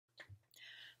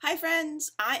Hi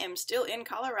friends, I am still in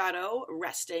Colorado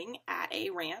resting at a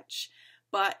ranch,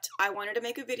 but I wanted to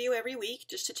make a video every week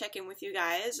just to check in with you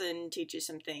guys and teach you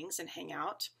some things and hang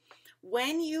out.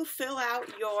 When you fill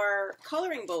out your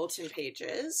coloring bulletin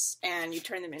pages and you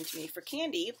turn them into me for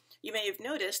candy, you may have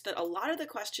noticed that a lot of the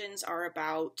questions are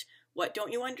about what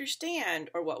don't you understand,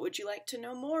 or what would you like to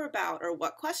know more about, or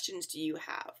what questions do you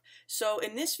have? So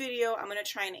in this video, I'm going to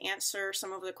try and answer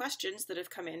some of the questions that have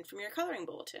come in from your coloring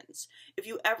bulletins. If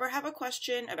you ever have a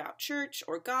question about church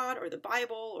or God or the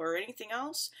Bible or anything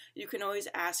else, you can always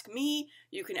ask me,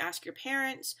 you can ask your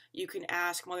parents, you can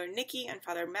ask Mother Nikki and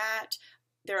Father Matt.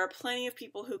 There are plenty of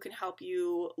people who can help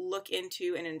you look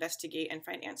into and investigate and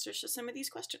find answers to some of these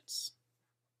questions.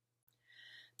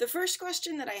 The first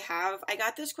question that I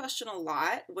got this question a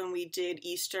lot when we did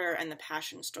Easter and the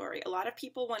Passion story. A lot of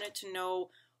people wanted to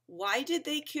know, why did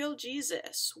they kill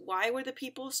Jesus? Why were the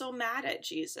people so mad at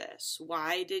Jesus?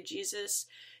 Why did Jesus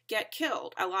get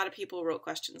killed? A lot of people wrote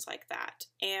questions like that,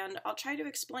 and I'll try to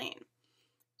explain.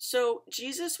 So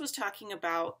Jesus was talking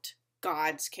about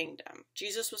God's kingdom.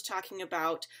 Jesus was talking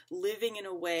about living in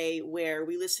a way where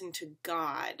we listen to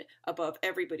God above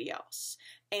everybody else.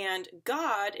 And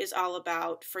God is all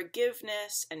about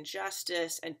forgiveness and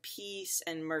justice and peace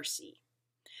and mercy.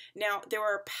 Now, there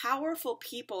were powerful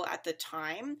people at the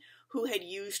time who had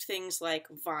used things like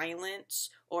violence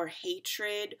or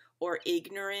hatred or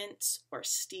ignorance or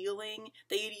stealing.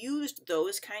 They had used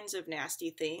those kinds of nasty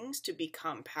things to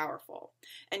become powerful.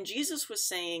 And Jesus was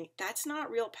saying, that's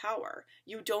not real power.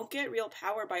 You don't get real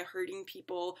power by hurting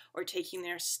people or taking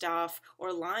their stuff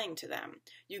or lying to them.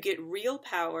 You get real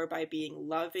power by being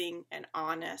loving and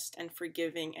honest and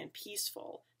forgiving and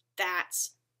peaceful.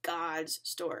 That's God's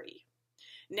story.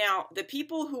 Now, the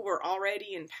people who were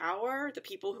already in power, the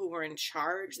people who were in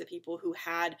charge, the people who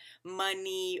had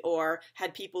money or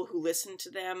had people who listened to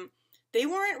them, they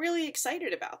weren't really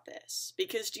excited about this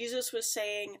because Jesus was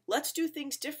saying, let's do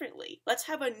things differently. Let's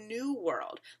have a new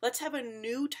world. Let's have a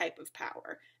new type of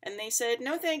power. And they said,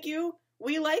 no, thank you.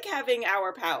 We like having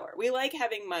our power. We like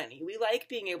having money. We like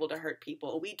being able to hurt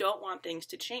people. We don't want things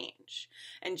to change.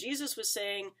 And Jesus was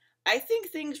saying, I think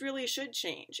things really should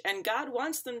change, and God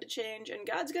wants them to change, and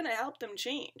God's going to help them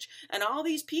change. And all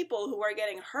these people who are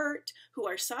getting hurt, who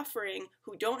are suffering,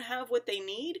 who don't have what they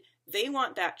need, they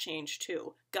want that change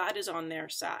too. God is on their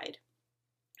side.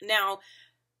 Now,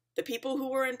 the people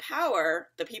who were in power,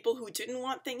 the people who didn't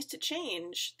want things to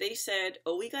change, they said,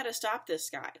 oh, we got to stop this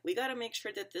guy. We got to make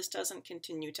sure that this doesn't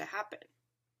continue to happen.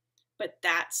 But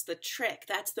that's the trick,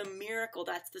 that's the miracle,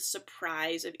 that's the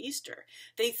surprise of Easter.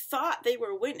 They thought they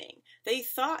were winning. They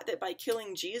thought that by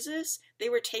killing Jesus, they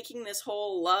were taking this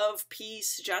whole love,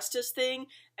 peace, justice thing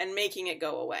and making it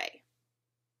go away.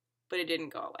 But it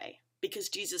didn't go away because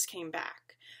Jesus came back.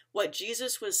 What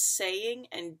Jesus was saying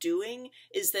and doing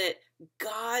is that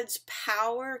God's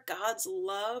power, God's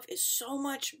love is so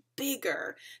much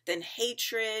bigger than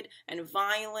hatred and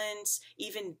violence,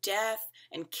 even death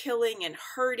and killing and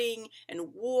hurting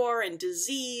and war and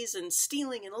disease and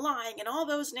stealing and lying and all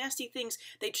those nasty things.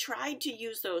 They tried to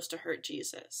use those to hurt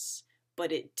Jesus,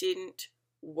 but it didn't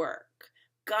work.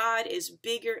 God is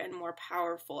bigger and more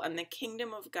powerful, and the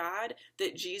kingdom of God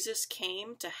that Jesus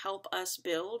came to help us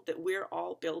build, that we're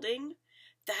all building,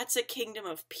 that's a kingdom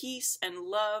of peace and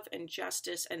love and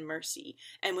justice and mercy.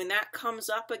 And when that comes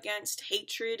up against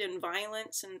hatred and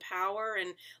violence and power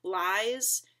and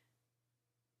lies,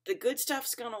 the good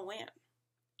stuff's gonna win.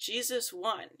 Jesus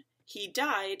won. He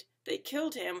died, they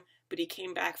killed him, but he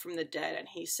came back from the dead and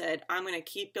he said, I'm going to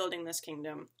keep building this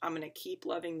kingdom, I'm going to keep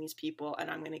loving these people, and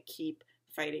I'm going to keep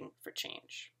fighting for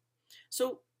change.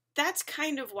 So that's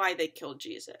kind of why they killed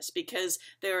Jesus, because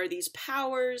there are these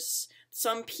powers,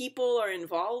 some people are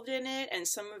involved in it, and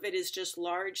some of it is just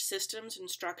large systems and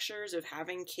structures of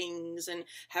having kings and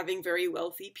having very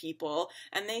wealthy people,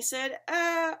 and they said,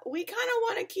 we kind of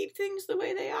want to keep things the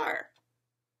way they are.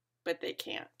 But they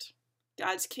can't.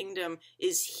 God's kingdom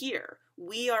is here.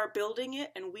 We are building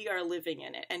it and we are living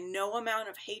in it. And no amount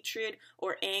of hatred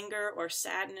or anger or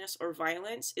sadness or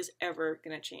violence is ever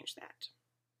going to change that.